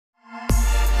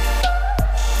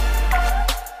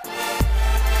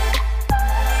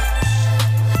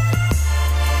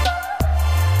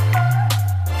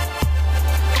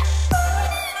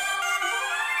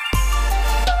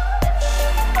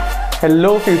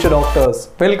Hello future doctors,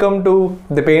 welcome to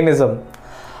डिपेनिज्म।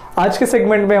 आज के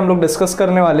segment में हम लोग डिस्कस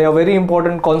करने वाले हैं very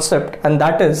important concept and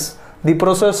that is the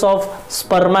process of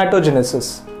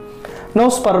spermatogenesis. Now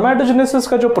spermatogenesis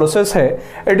का जो प्रोसेस है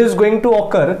it is going to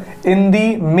occur in the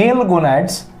male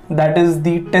gonads, that is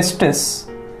the testis,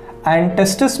 and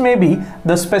testis may be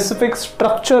the specific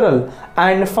structural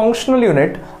and functional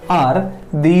unit are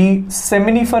the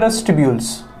seminiferous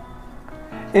tubules.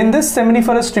 In this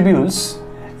seminiferous tubules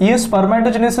ये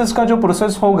spermatogenesis का जो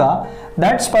process होगा,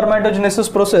 that spermatogenesis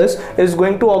process is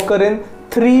going to occur in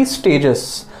 3 stages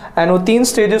and वो 3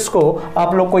 stages को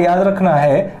आप लोग को याद रखना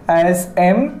है as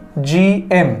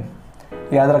MGM,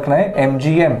 याद रखना है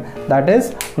MGM, that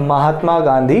is Mahatma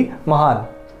Gandhi महान।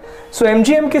 सो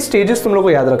MGM के स्टेजेस तुम लोग को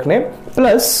याद रखने,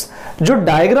 प्लस जो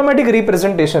डायग्रामेटिक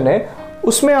रिप्रेजेंटेशन है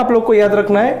उसमें आप लोग को याद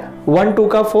रखना है 1 2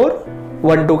 का 4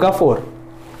 1 2 का 4।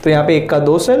 तो यहाँ पे 1 का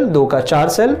 2 सेल, 2 का 4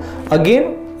 सेल,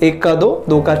 अगेन 1 का 2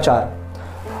 2 का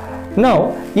 4। नाउ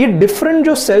ये डिफरेंट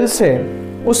जो सेल्स है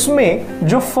उसमें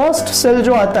जो फर्स्ट सेल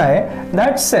जो आता है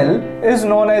that cell is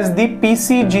known as the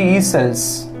PCGE sales.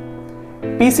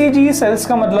 PCGE sales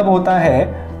का मतलब होता है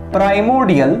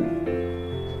primordial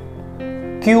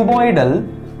cuboidal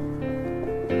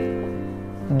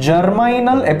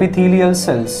germinal epithelial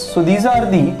cells. So these are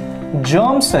the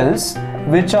germ cells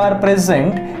which are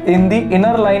present in the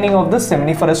inner lining of the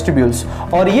seminiferous tubules.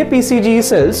 और ये PCGE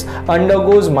cells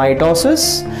undergoes mitosis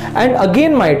and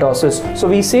again mitosis. So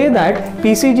we say that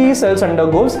PCGE cells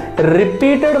undergoes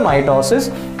repeated mitosis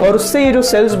और उससे ये जो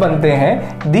cells बनते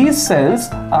हैं these cells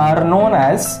are known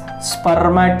as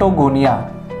spermatogonia.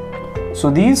 So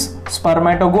these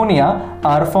spermatogonia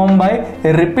are formed by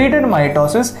repeated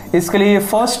mitosis. इसके लिए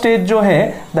first stage जो है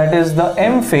that is the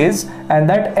M phase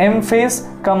and that M phase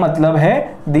का मतलब है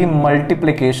the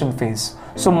multiplication phase.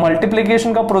 So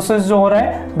multiplication का प्रोसेस जो हो रहा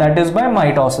है that is by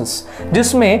mitosis,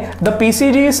 जिसमें the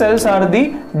PCGE cells are the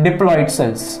diploid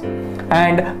cells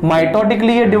and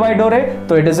mitotically ये divide हो रहे,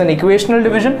 तो it is an equational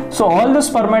division. So all the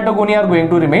spermatogonia are going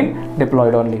to remain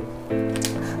diploid only.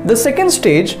 The second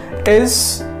stage is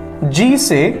G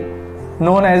से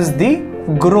known as the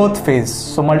growth phase.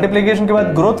 So multiplication के बाद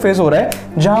growth phase हो रहा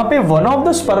है जहां पे one of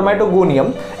the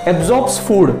spermatogonium absorbs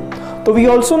food. तो we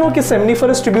also know कि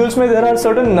seminiferous tubules में there are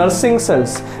certain nursing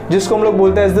cells जिसको हम लोग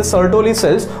बोलते हैं the Sertoli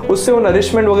cells, उससे वो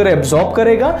nourishment वगैरह absorb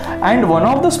करेगा and one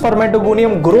of the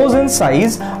spermatogonium grows in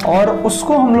size और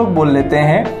उसको हम लोग बोल लेते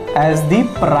हैं as the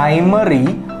primary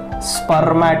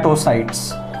spermatocytes.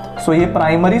 So ये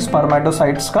primary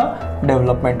spermatocytes का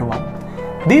development हुआ।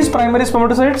 These primary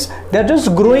spermatocytes they are just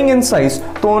growing in size,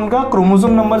 तो उनका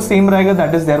क्रोमोसोम नंबर सेम रहेगा,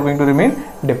 that is they are going to remain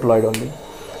diploid only.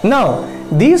 Now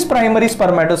these primary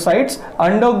spermatocytes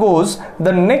undergoes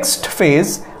the next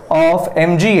phase of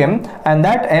MGM and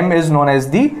that M is known as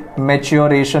the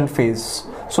maturation phase.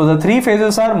 So the 3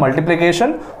 phases are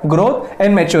multiplication, growth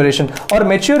and maturation. और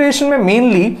maturation में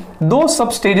mainly 2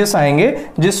 सब stages आएंगे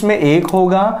जिसमें एक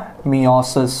होगा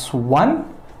meiosis 1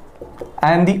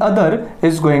 and the other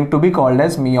is going to be called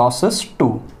as meiosis 2.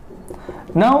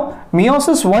 Now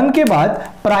meiosis 1 के बाद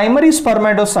primary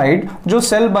spermatocyte जो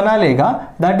सेल बना लेगा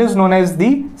that is known as the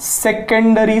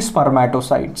secondary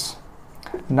spermatocytes.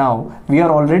 Now we are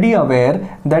already aware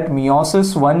that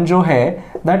meiosis 1 जो है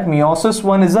that meiosis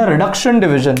 1 is a reduction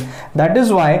division. That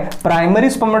is why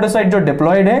primary spermatocyte जो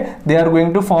diploid है they are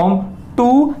going to form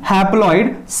 2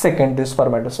 haploid secondary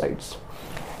spermatocytes.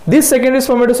 These secondary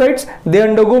spermatocytes they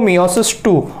undergo meiosis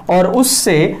 2 और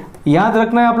उससे याद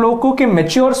रखना है आप लोगों को कि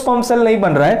mature sperm cell नहीं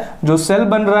बन रहा है, जो सेल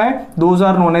बन रहा है those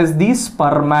are known as the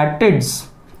spermatids.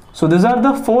 So these are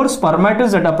the 4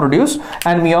 spermatids that are produced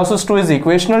and meiosis 2 is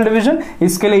equational division,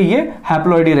 इसके लिए ये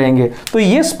haploid ही रहेंगे। तो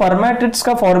ये spermatids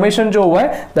का formation जो हुआ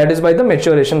है that is by the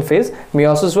maturation phase,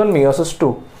 meiosis 1 meiosis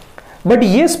 2। But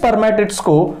ये spermatids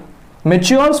को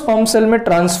मेच्योर स्पर्म सेल में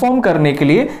ट्रांसफॉर्म करने के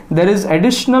लिए there is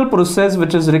additional process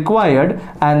which is required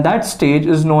and that stage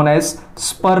is known as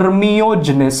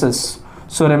spermiogenesis.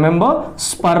 So remember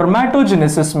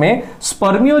spermatogenesis में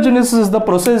spermiogenesis is the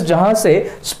process जहां से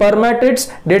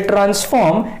spermatids they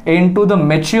transform into the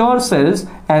mature sales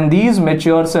and these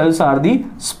mature sales are the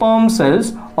sperm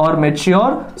cells और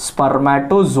mature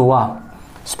spermatozoa.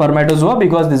 Spermatozoa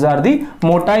because this are the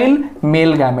motile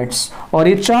male gametes. और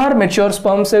ये 4 mature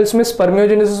sperm cells में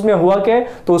spermiogenesis में हुआ क्या है,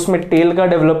 तो उसमें टेल का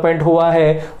डेवलपमेंट हुआ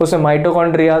है, उसमें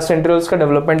माइटोकॉन्ड्रिया सेंट्रियोल्स का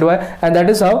डेवलपमेंट हुआ है and that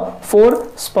is how 4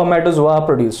 spermatozoa are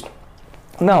produced.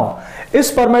 Now इस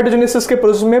स्पर्मेटोजेनेसिस के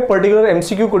प्रोसेस में particular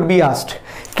MCQ could be asked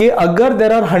कि अगर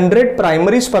देयर आर 100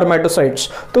 प्राइमरी स्पर्मेटोसाइट्स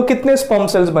तो कितने स्पर्म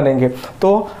सेल्स बनेंगे,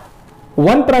 तो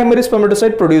one primary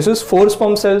spermatocyte produces 4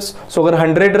 sperm cells. So अगर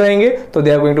 100 रहेंगे तो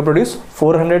they are going to produce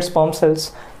 400 sperm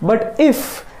cells. But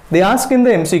if they ask in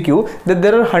the MCQ that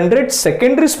there are 100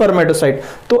 secondary spermatocyte,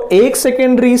 तो एक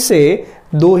secondary से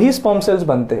 2 ही sperm cells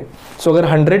बनते हैं. So अगर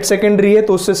 100 secondary है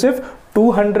तो उससे सिर्फ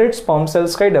 200 sperm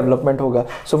cells का डेवलपमेंट होगा.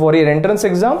 So for your entrance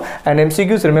exam and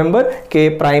MCQs remember कि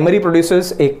primary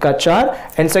produces 1 का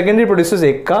 4 and secondary produces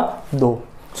 1 का 2.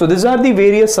 So these are the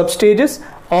various substages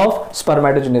of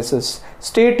spermatogenesis.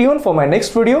 Stay tuned for my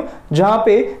next video जहाँ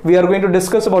पे we are going to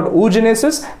discuss about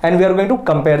oogenesis and we are going to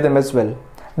compare them as well.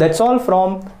 That's all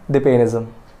from Dipenism.